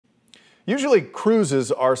Usually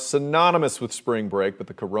cruises are synonymous with spring break, but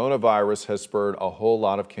the coronavirus has spurred a whole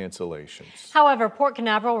lot of cancellations. However, Port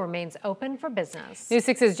Canaveral remains open for business. News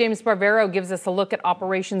 6's James Barbero gives us a look at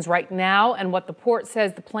operations right now and what the port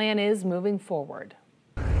says the plan is moving forward.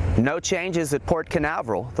 No changes at Port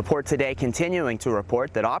Canaveral. The port today continuing to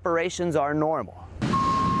report that operations are normal.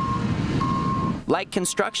 Like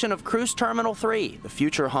construction of Cruise Terminal 3, the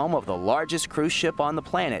future home of the largest cruise ship on the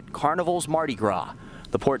planet, Carnival's Mardi Gras.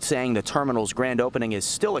 The port saying the terminal's grand opening is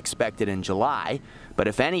still expected in July, but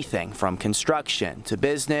if anything from construction to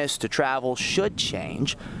business to travel should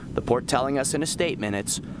change, the port telling us in a statement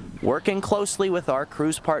it's working closely with our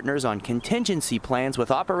cruise partners on contingency plans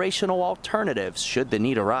with operational alternatives should the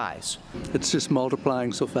need arise. It's just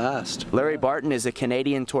multiplying so fast. Larry Barton is a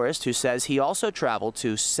Canadian tourist who says he also traveled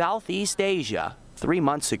to Southeast Asia 3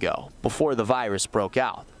 months ago before the virus broke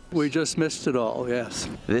out. We just missed it all, yes.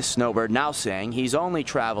 This snowbird now saying he's only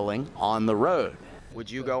traveling on the road.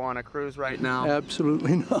 Would you go on a cruise right now?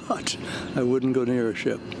 Absolutely not. I wouldn't go near a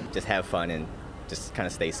ship. Just have fun and just kind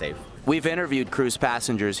of stay safe. We've interviewed cruise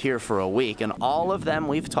passengers here for a week, and all of them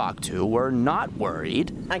we've talked to were not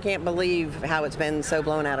worried. I can't believe how it's been so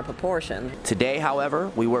blown out of proportion. Today,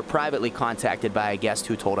 however, we were privately contacted by a guest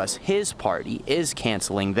who told us his party is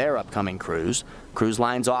canceling their upcoming cruise. Cruise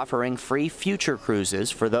lines offering free future cruises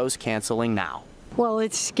for those canceling now. Well,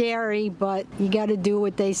 it's scary, but you got to do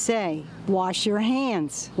what they say. Wash your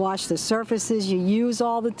hands. Wash the surfaces you use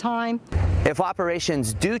all the time. If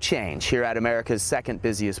operations do change here at America's second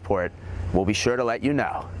busiest port, we'll be sure to let you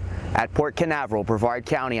know. At Port Canaveral, Brevard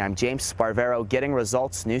County, I'm James Barbero, getting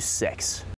results, News 6.